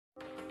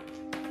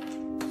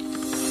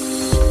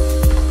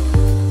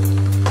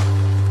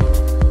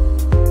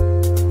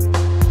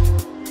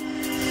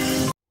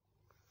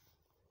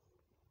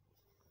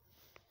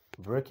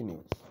Breaking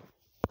news.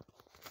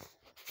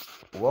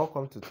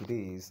 Welcome to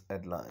today's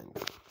headline.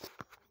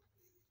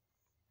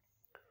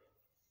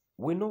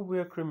 We know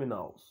where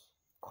criminals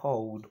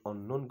called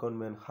unknown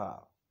gunmen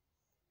are.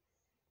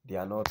 They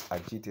are not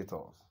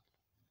agitators,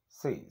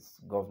 says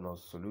Governor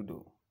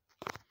Soludo.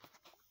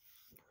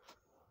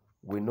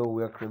 We know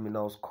where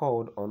criminals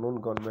called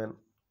unknown gunmen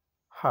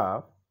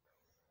are.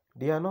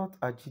 They are not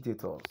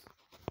agitators,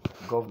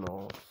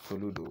 Governor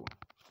Soludo.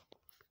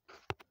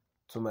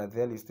 To my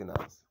dear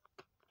listeners,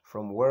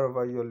 from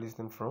wherever you're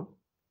listening from,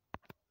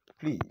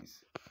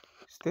 please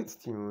stay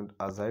tuned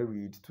as I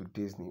read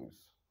today's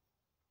news.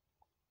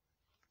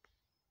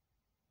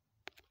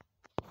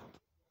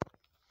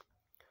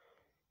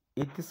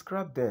 It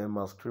described them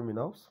as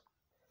criminals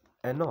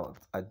and not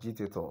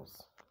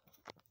agitators,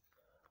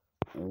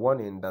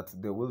 warning that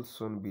they will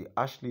soon be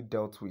harshly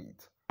dealt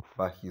with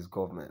by his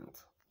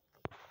government.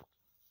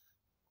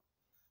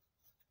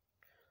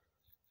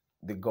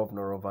 The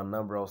governor of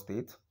Anambra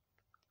State,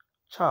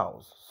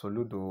 Charles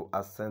Soludo,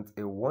 has sent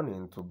a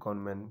warning to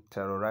gunmen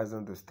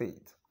terrorizing the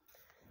state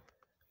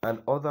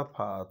and other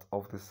parts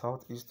of the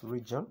southeast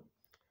region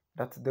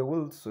that they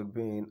will soon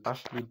be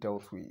harshly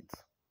dealt with.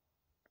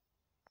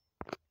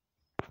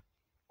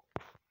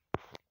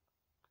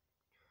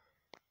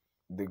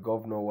 The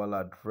governor, while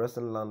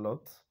addressing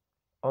landlords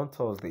on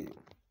Thursday,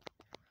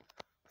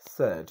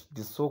 said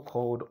the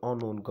so-called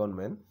unknown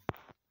gunmen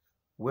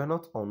were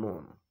not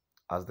unknown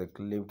as they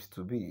claimed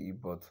to be,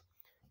 but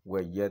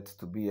were yet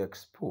to be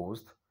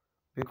exposed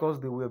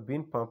because they were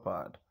being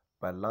pampered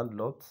by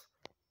landlords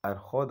and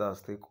other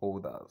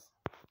stakeholders.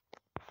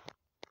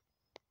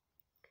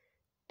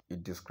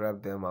 It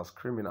described them as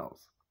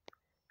criminals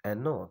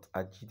and not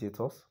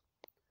agitators,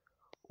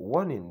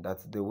 warning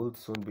that they will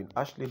soon be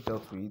harshly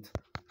dealt with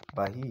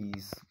by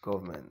his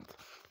government.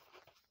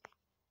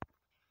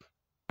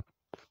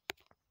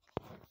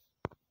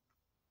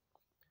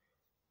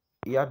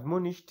 He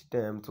admonished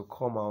them to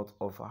come out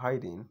of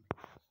hiding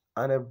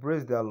and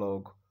embrace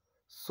dialogue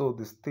so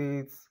the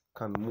states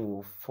can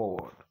move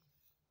forward.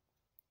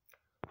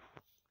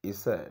 He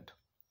said,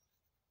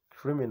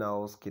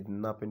 criminals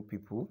kidnapping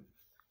people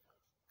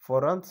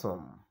for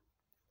ransom,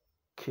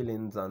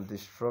 killings and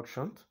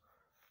destructions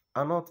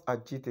are not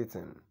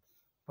agitating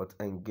but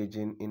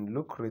engaging in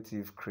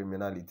lucrative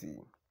criminality.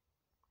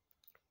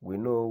 We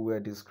know where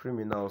these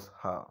criminals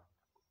are.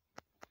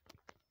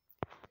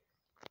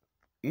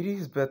 It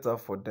is better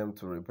for them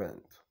to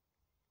repent,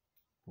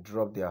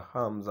 drop their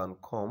arms and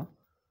come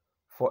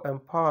for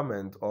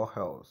empowerment or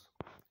else.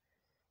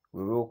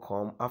 We will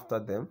come after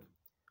them,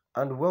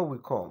 and when we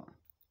come,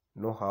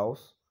 no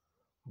house,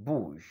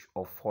 bush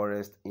or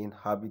forest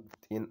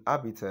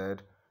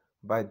inhabited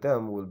by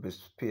them will be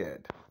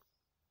spared.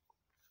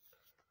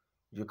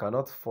 You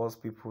cannot force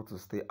people to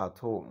stay at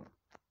home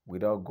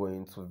without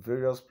going to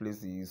various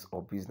places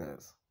or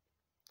business.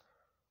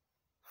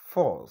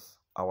 Force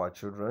our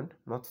children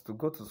not to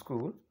go to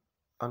school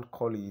and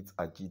call it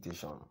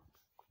agitation.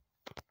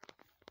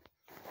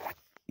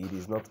 It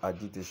is not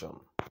agitation,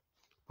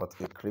 but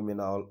a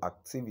criminal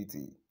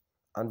activity,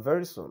 and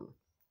very soon,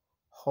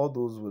 all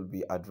those will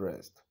be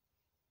addressed.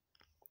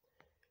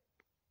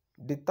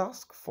 The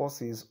task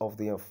forces of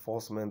the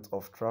enforcement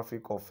of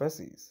traffic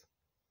offences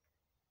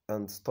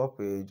and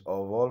stoppage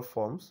of all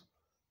forms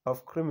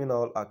of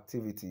criminal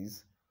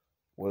activities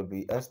will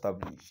be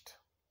established.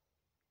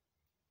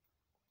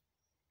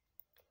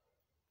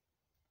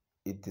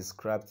 It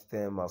described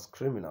them as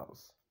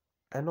criminals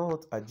and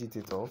not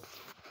agitators,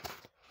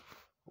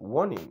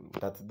 warning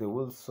that they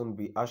will soon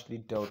be harshly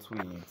dealt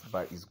with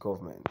by his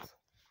government.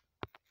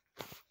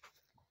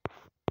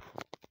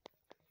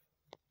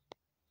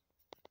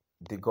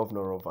 The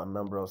governor of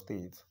Anambra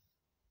State,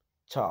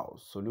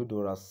 Charles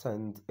Soludo, has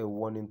sent a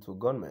warning to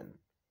gunmen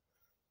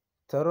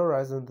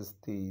terrorizing the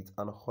state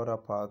and other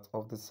parts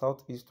of the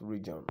southeast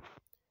region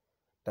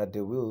that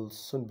they will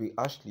soon be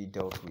harshly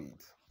dealt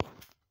with.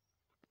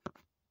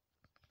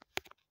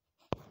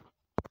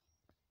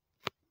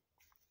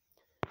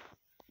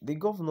 The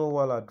governor,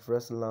 while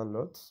addressing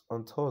landlords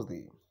on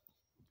Thursday,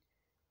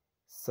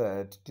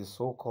 said the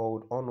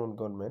so-called unknown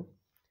gunmen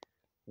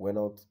were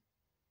not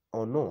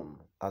unknown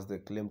as they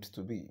claimed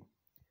to be,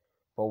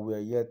 but were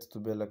yet to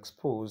be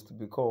exposed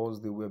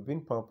because they were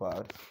being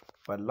pampered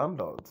by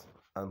landlords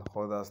and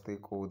other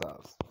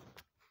stakeholders.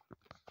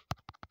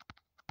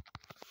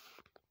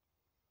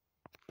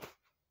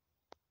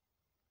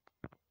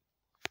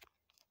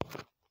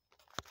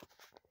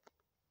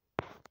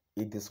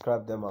 It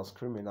described them as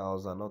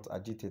criminals and not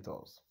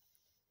agitators,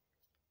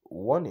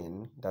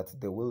 warning that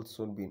they will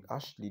soon be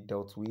harshly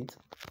dealt with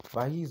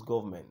by his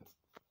government.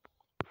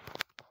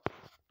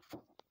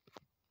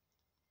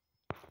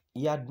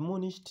 He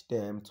admonished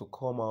them to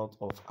come out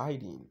of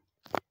hiding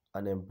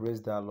and embrace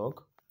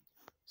dialogue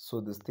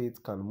so the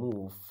state can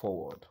move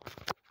forward.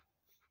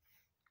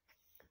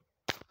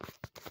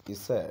 He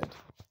said,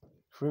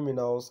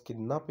 criminals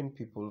kidnapping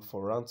people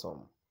for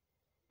ransom,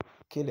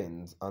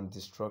 killings and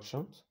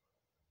destructions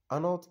are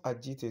not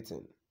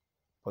agitating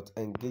but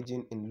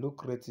engaging in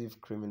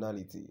lucrative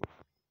criminality.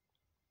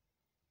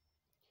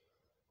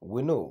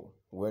 We know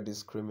where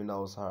these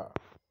criminals are.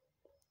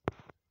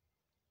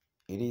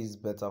 It is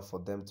better for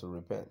them to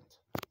repent,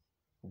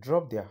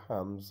 drop their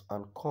arms,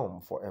 and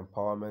come for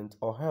empowerment,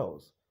 or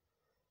else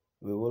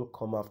we will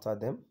come after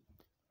them,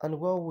 and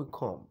where we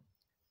come,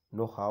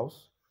 no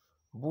house,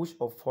 bush,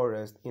 or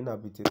forest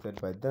inhabited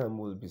by them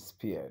will be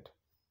spared.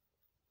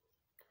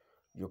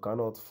 You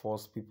cannot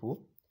force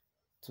people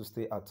to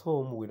stay at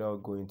home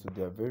without going to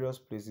their various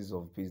places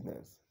of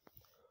business.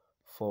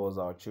 Force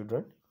our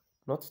children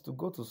not to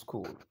go to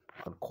school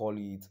and call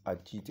it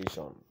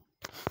agitation.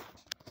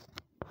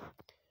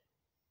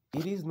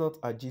 It is not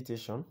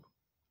agitation,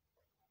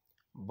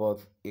 but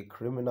a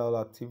criminal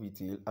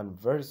activity, and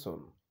very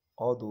soon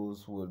all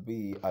those will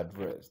be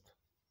addressed.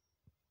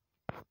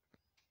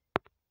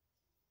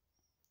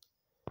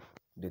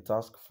 The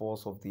task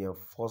force of the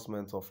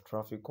enforcement of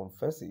traffic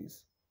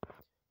offences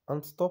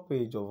and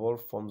stoppage of all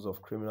forms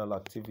of criminal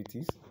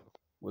activities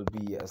will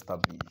be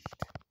established.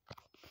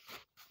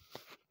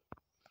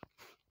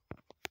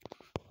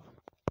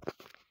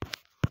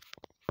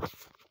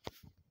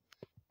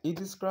 He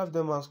described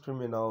them as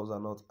criminals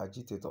and not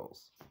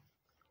agitators,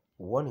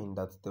 warning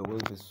that they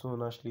will be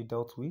soon actually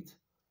dealt with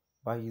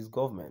by his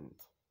government.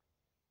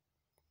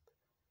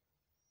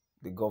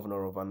 The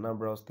governor of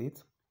Anambra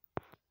State,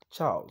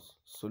 Charles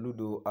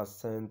Soludo, has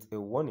sent a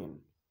warning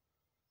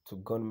to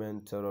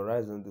gunmen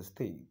terrorizing the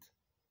state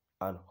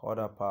and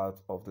other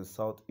parts of the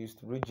southeast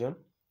region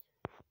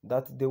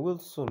that they will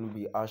soon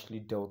be harshly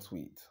dealt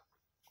with.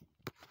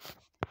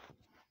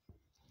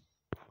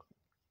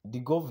 The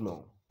governor,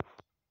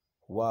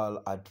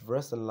 while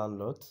addressing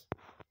landlords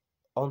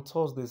on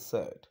Thursday,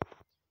 said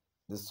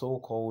the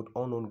so-called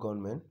unknown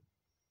gunmen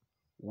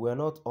were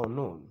not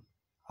unknown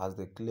as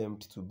they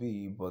claimed to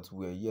be, but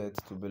were yet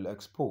to be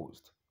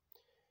exposed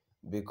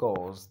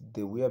because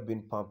they were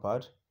being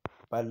pampered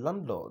by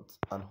landlords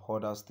and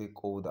other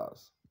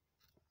stakeholders.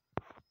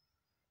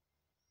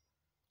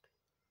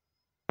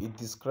 He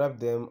described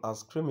them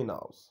as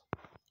criminals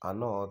and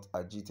not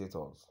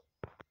agitators,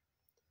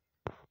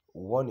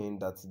 warning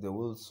that they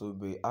will soon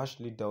be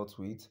harshly dealt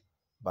with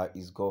by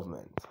his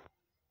government.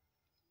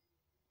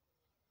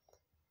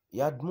 He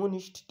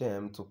admonished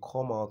them to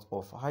come out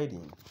of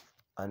hiding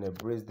and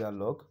embrace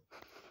dialogue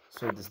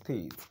so the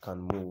state can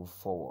move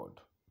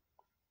forward.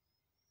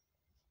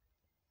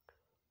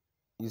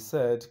 He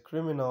said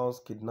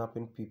criminals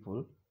kidnapping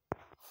people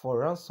for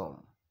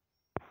ransom,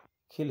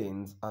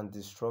 killings, and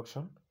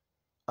destruction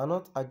are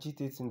not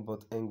agitating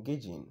but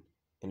engaging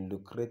in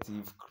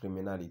lucrative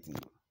criminality.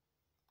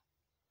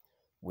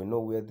 We know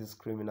where these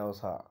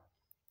criminals are.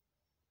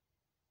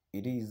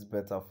 It is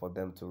better for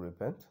them to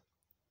repent,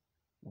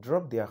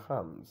 drop their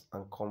arms,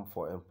 and come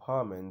for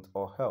empowerment,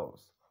 or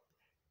else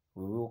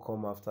we will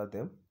come after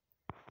them,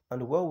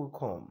 and where we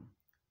come,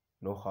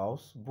 no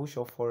house, bush,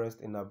 or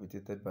forest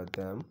inhabited by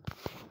them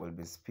will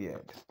be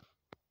spared.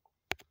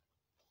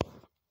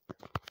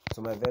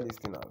 So my dear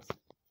listeners,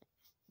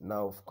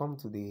 now we've come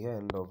to the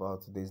end of our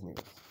today's news.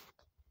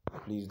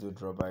 Please do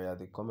drop by at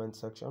the comment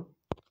section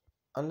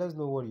and let's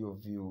know what your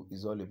view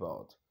is all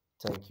about.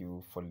 Thank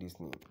you for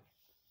listening.